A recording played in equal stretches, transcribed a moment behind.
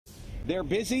They're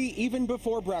busy even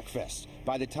before breakfast.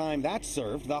 By the time that's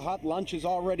served, the hot lunch is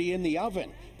already in the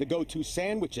oven. The go-to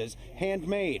sandwiches,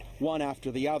 handmade, one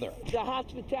after the other. The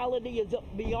hospitality is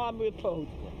beyond reproach.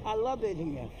 I love it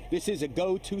here. This is a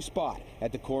go-to spot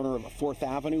at the corner of 4th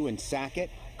Avenue and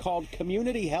Sackett called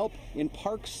Community Help in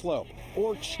Park Slope,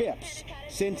 or CHIPS,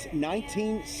 since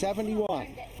 1971.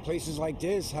 Places like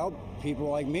this help people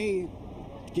like me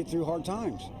get through hard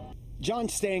times.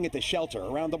 John's staying at the shelter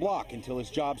around the block until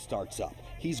his job starts up.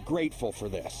 He's grateful for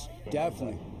this.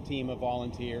 Definitely. Team of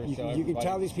volunteers. You can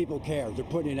tell these people care. They're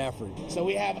putting in effort. So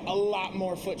we have a lot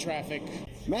more foot traffic.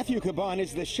 Matthew Caban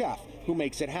is the chef who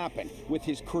makes it happen with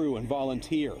his crew and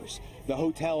volunteers. The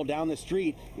hotel down the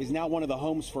street is now one of the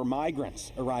homes for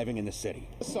migrants arriving in the city.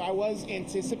 So I was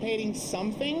anticipating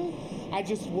something. I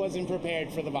just wasn't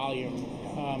prepared for the volume.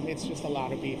 It's just a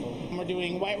lot of people. We're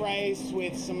doing white rice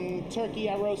with some turkey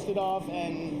I roasted off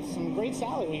and some great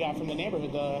salad we got from the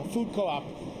neighborhood. The food co-op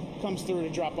comes through to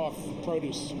drop off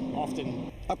produce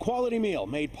often. A quality meal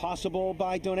made possible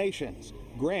by donations.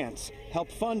 Grants help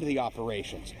fund the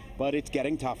operations, but it's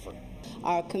getting tougher.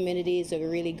 Our community is a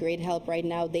really great help right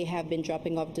now. They have been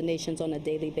dropping off donations on a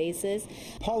daily basis.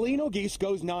 Pauline O'Geese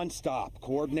goes nonstop,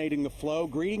 coordinating the flow,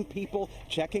 greeting people,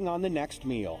 checking on the next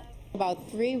meal.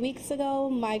 About 3 weeks ago,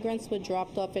 migrants were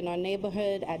dropped off in our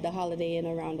neighborhood at the Holiday Inn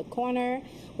around the corner.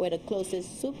 We're the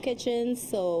closest soup kitchen,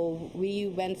 so we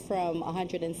went from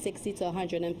 160 to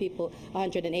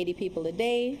 180 people a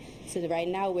day. So right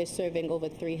now we're serving over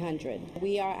 300.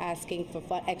 We are asking for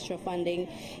extra funding,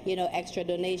 extra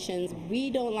donations. We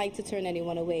don't like to turn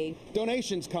anyone away.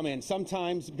 Donations come in,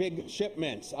 sometimes big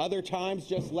shipments, other times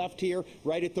just left here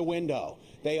right at the window.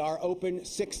 They are open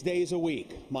 6 days a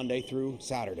week, Monday through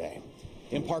Saturday.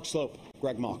 In Park Slope,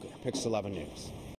 Greg Malker, Pix 11 News.